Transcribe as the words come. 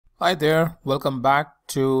Hi there, welcome back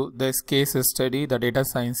to this case study, the data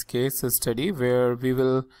science case study, where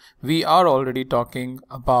we are already talking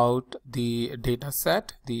about the data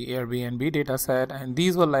set, the Airbnb data set, and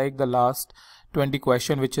these were like the last 20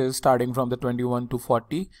 questions, which is starting from the 21 to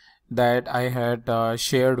 40 that I had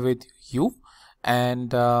shared with you.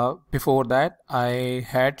 And before that I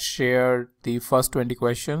had shared the first 20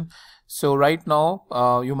 questions. So right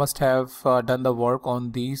now you must have done the work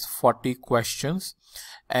on these 40 questions.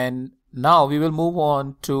 And now we will move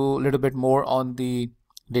on to a little bit more on the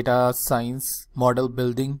data science model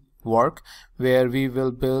building work, where we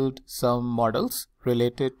will build some models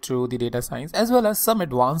related to the data science as well as some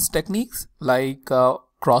advanced techniques like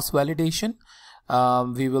cross-validation.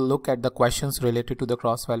 We will look at the questions related to the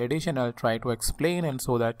cross-validation. I'll try to explain and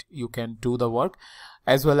so that you can do the work,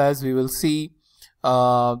 as well as we will see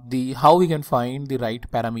how we can find the right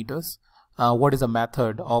parameters. What is a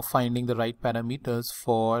method of finding the right parameters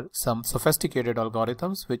for some sophisticated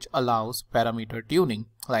algorithms which allows parameter tuning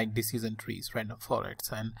like decision trees, random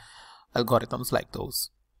forests, and algorithms like those.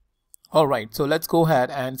 All right, so let's go ahead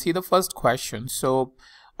and see the first question. So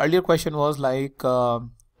earlier question was like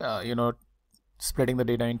splitting the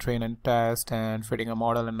data in train and test and fitting a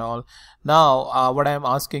model and all. Now what I am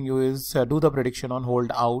asking you is do the prediction on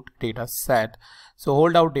holdout data set. So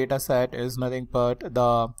holdout data set is nothing but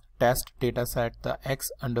the test data set, the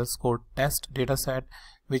x_test data set,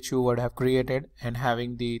 which you would have created and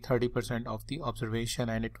having the 30% of the observation,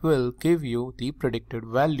 and it will give you the predicted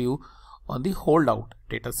value on the holdout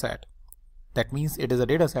data set. That means it is a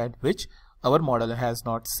data set which our model has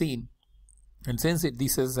not seen, and since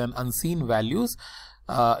this is an unseen values,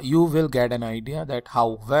 you will get an idea that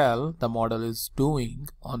how well the model is doing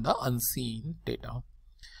on the unseen data.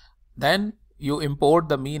 Then you import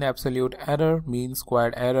the mean absolute error, mean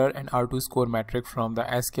squared error, and R2 score metric from the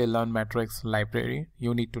sklearn metrics library.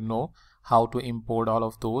 You need to know how to import all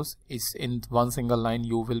of those. It's in one single line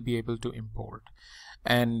you will be able to import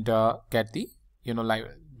and get the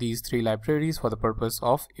these three libraries for the purpose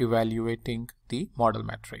of evaluating the model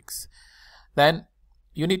metrics. Then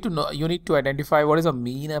you need to identify what is a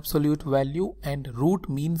mean absolute value and root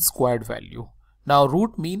mean squared value. Now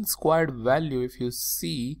root mean squared value, if you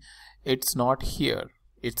see, it's not here,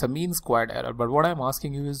 it's a mean squared error, but what I'm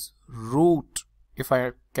asking you is root, if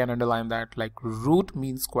I can underline that, like root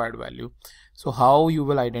mean squared value. So how you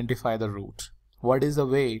will identify the root? What is the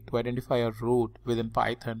way to identify a root within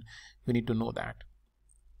Python? You need to know that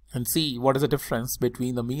and see what is the difference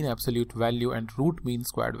between the mean absolute value and root mean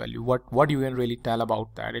squared value. What you can really tell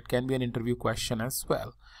about that. It can be an interview question as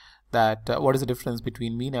well, that what is the difference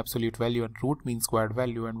between mean absolute value and root mean squared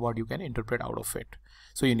value, and what you can interpret out of it.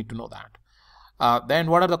 So you need to know that. Then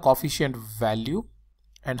what are the coefficient value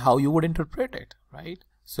and how you would interpret it, right?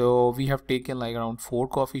 So we have taken like around 4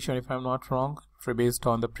 coefficient, if I'm not wrong, based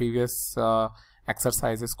on the previous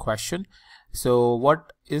exercises question. So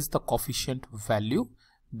what is the coefficient value?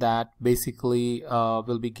 That basically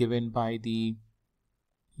will be given by the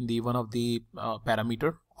one of the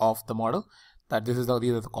parameter of the model, that these are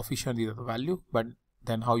the coefficient, these are the value, but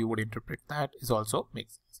then how you would interpret that is also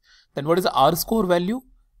makes sense. Then what is the R score value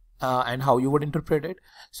and how you would interpret it?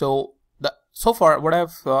 So so far what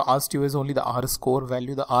I've asked you is only the R score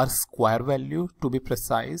value, the R square value to be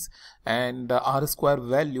precise, and R square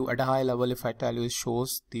value at a high level, if I tell you, it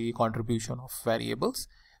shows the contribution of variables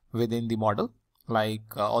within the model,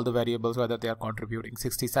 like all the variables, whether they are contributing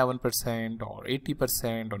 67% or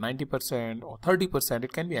 80% or 90% or 30%,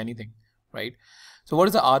 it can be anything, right? So what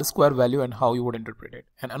is the R square value and how you would interpret it?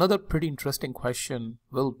 And another pretty interesting question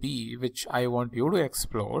will be, which I want you to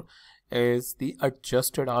explore, is the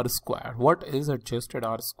adjusted R square. What is adjusted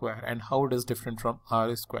R square and how it is different from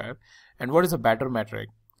R square, and what is a better metric,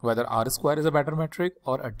 whether R square is a better metric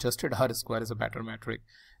or adjusted R square is a better metric?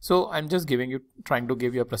 So I'm just trying to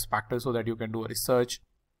give you a perspective so that you can do a research,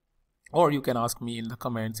 or you can ask me in the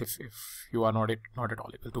comments if you are not at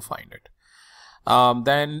all able to find it.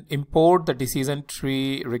 Then import the decision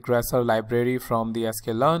tree regressor library from the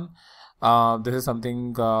sklearn. This is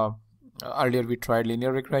something earlier we tried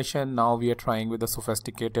linear regression, now we are trying with the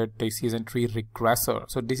sophisticated decision tree regressor.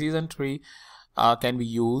 So decision tree can be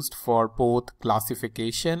used for both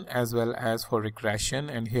classification as well as for regression,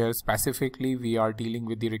 and here specifically we are dealing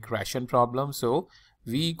with the regression problem. So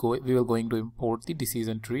we will going to import the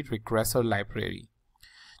decision tree regressor library.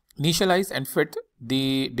 Initialize and fit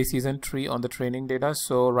the decision tree on the training data.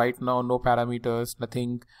 So right now no parameters,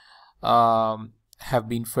 nothing have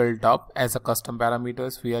been filled up as a custom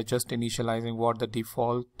parameters. We are just initializing what the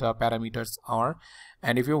default parameters are,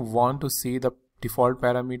 and if you want to see the default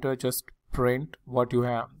parameter, just print what you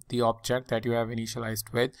have, the object that you have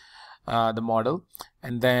initialized with the model,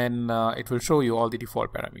 and then it will show you all the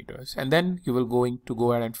default parameters, and then you will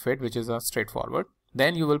go ahead and fit, which is a straightforward.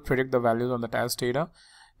 Then you will predict the values on the test data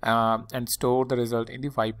and store the result in the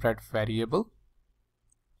ypred variable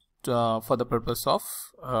for the purpose of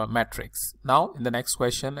metrics. Now in the next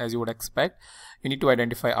question, as you would expect, you need to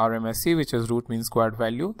identify RMSE, which is root mean squared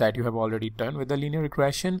value, that you have already done with the linear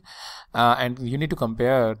regression, and you need to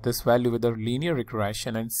compare this value with the linear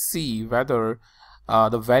regression and see whether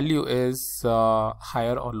the value is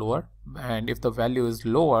higher or lower, and if the value is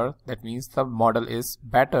lower, that means the model is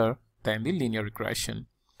better than the linear regression.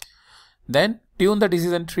 Then tune the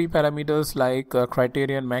decision tree parameters like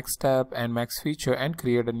criterion, max step and max feature, and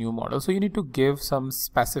create a new model. So you need to give some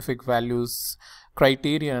specific values.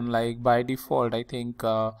 Criterion, like by default, I think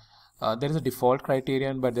there is a default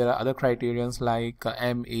criterion, but there are other criterions like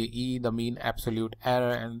MAE, the mean absolute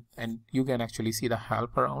error, and you can actually see the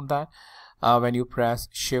help around that when you press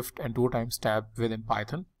shift and 2 times tab within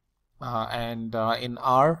Python. In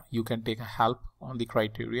R, you can take a help on the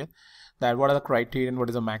criterion, that what are the criterion, what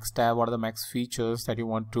is the max tab, what are the max features that you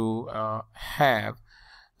want to have,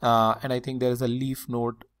 and I think there is a leaf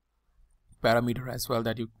node parameter as well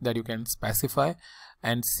that you can specify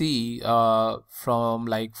and see from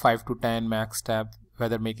like 5 to 10 max tab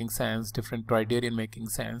whether making sense, different criterion making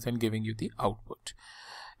sense, and giving you the output.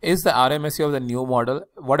 Is the RMSE of the new model,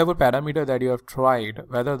 whatever parameter that you have tried,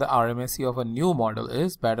 whether the RMSE of a new model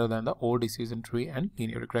is better than the old decision tree and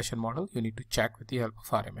linear regression model, you need to check with the help of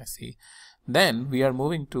RMSE. Then we are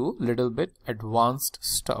moving to little bit advanced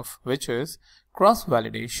stuff, which is cross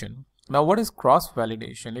validation. Now what is cross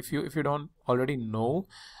validation? If you don't already know,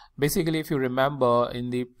 basically if you remember in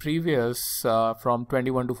the previous from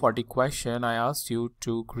 21 to 40 question, I asked you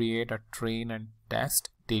to create a train and test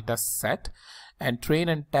data set, and train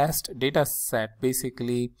and test data set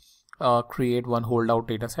basically create one holdout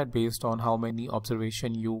data set based on how many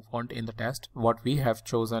observation you want in the test. What we have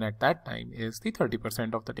chosen at that time is the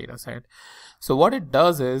 30% of the data set. So what it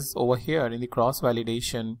does is over here in the cross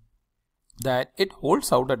validation, that it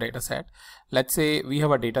holds out a data set. Let's say we have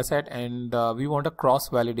a data set and we want a cross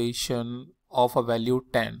validation of a value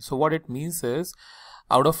 10. So what it means is,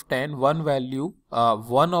 out of 10, one value,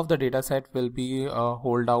 one of the data set will be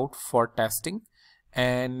hold out for testing,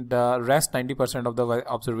 and rest 90% of the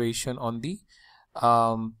observation on the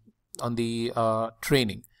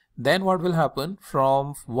training. Then what will happen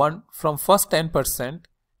from first 10%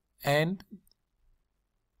 and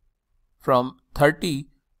from 30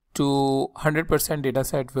 to 100% data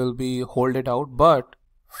set will be hold it out, but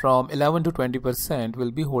from 11 to 20%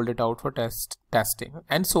 will be hold it out for testing,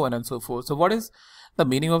 and so on and so forth. So what is the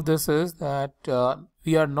meaning of this is that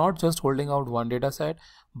we are not just holding out one data set,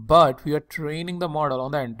 but we are training the model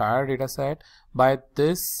on the entire data set by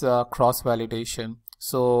this cross validation.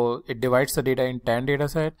 So it divides the data in 10 data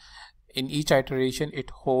set. In each iteration, it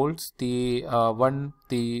holds the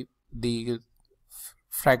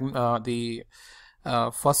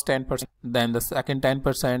first 10%, then the second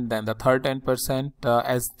 10%, then the third 10%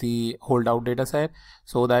 as the holdout data set,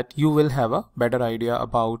 so that you will have a better idea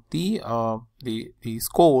about the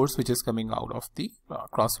scores which is coming out of the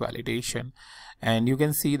cross validation. And you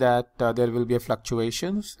can see that there will be a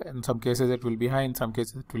fluctuations. In some cases it will be high, in some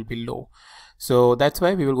cases it will be low. So that's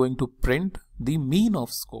why we were going to print the mean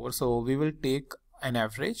of score. So we will take an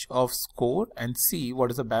average of score and see what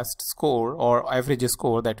is the best score or average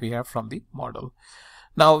score that we have from the model.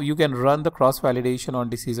 Now you can run the cross validation on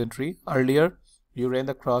decision tree. Earlier you ran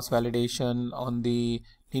the cross validation on the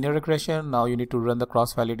linear regression. Now you need to run the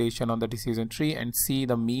cross validation on the decision tree and see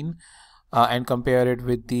the mean and compare it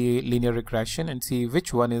with the linear regression and see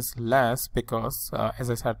which one is less, because as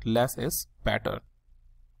I said, less is better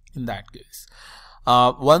in that case.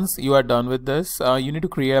 Once you are done with this, you need to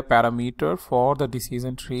create a parameter for the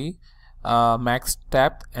decision tree, max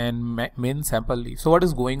depth and min sample leaf. So what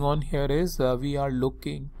is going on here is we are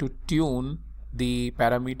looking to tune the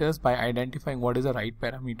parameters by identifying what is the right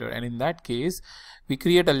parameter, and in that case we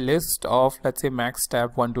create a list of, let's say, max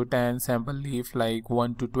step 1 to 10, sample leaf like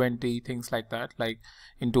 1 to 20, things like that, like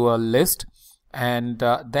into a list, and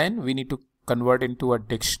then we need to convert into a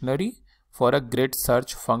dictionary for a grid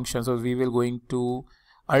search function. So we will going to,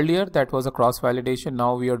 earlier that was a cross validation,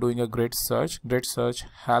 now we are doing a grid search. Grid search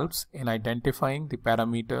helps in identifying the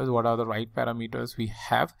parameters, what are the right parameters we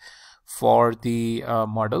have for the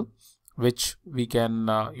model, which we can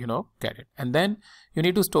get it. And then you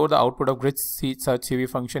need to store the output of grid search CV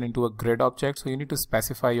function into a grid object. So you need to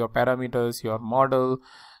specify your parameters, your model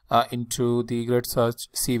into the grid search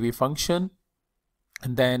CV function,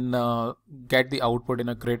 and then get the output in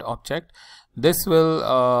a grid object. This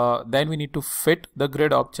will then we need to fit the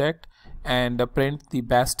grid object and print the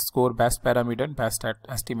best score, best parameter, and best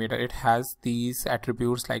estimator. It has these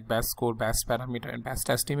attributes like best score, best parameter, and best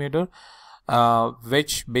estimator,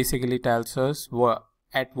 which basically tells us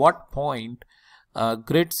at what point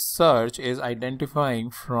grid search is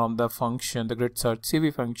identifying from the function, the grid search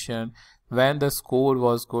CV function, when the score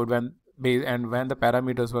was good, when the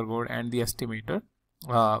parameters were good, and the estimator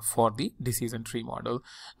for the decision tree model.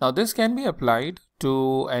 Now this can be applied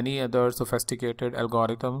to any other sophisticated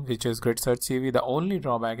algorithm which is grid search CV. The only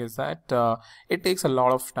drawback is that it takes a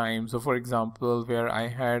lot of time. So for example, where I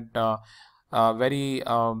had a very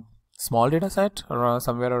small data set,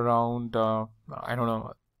 somewhere around I don't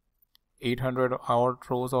know, 800 odd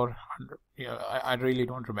rows or 100, yeah, I really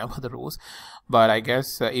don't remember the rows, but I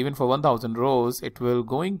guess even for 1000 rows it will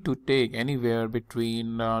going to take anywhere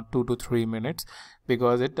between 2 to 3 minutes,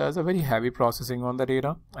 because it does a very heavy processing on the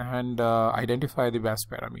data and identify the best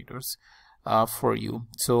parameters for you.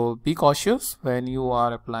 So be cautious when you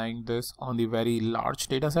are applying this on the very large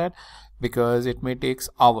data set, because it may take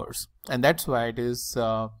hours, and that's why it is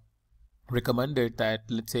recommended that,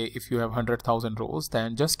 let's say if you have 100,000 rows,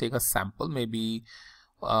 then just take a sample, maybe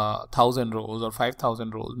 1000 rows or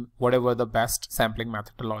 5000 rows, whatever the best sampling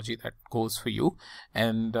methodology that goes for you,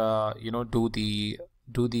 and do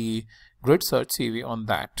the grid search CV on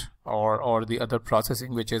that, or the other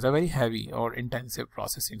processing, which is a very heavy or intensive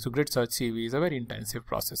processing. So grid search CV is a very intensive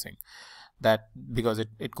processing, that because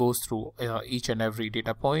it goes through each and every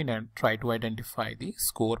data point and try to identify the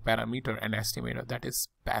score, parameter, and estimator that is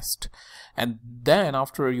best. And then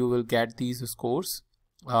after you will get these scores,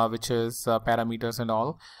 which is parameters and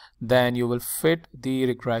all, then you will fit the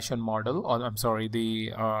regression model, or I'm sorry, the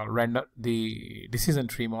decision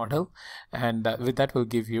tree model, and with that will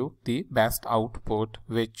give you the best output,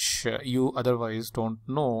 which you otherwise don't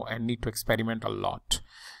know and need to experiment a lot.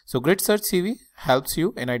 So grid search CV helps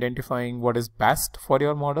you in identifying what is best for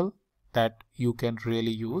your model that you can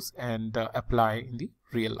really use and apply in the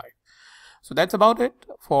real life. So that's about it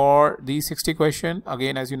for the 60 question.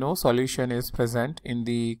 Again, as you know, solution is present in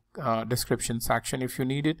the description section if you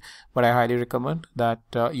need it, but I highly recommend that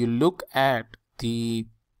you look at the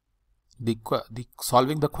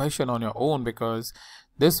solving the question on your own, because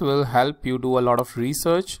this will help you do a lot of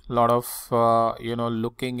research, a lot of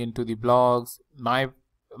looking into the blogs.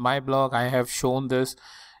 My blog, I have shown this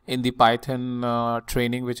in the Python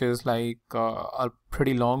training, which is like a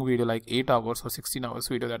pretty long video, like 8 hours or 16 hours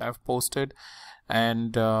video that I've posted.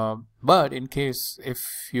 And but in case if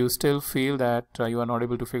you still feel that you are not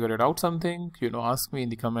able to figure it out something, ask me in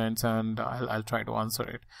the comments and I'll try to answer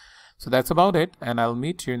it. So that's about it, and I'll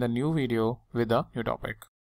meet you in the new video with a new topic.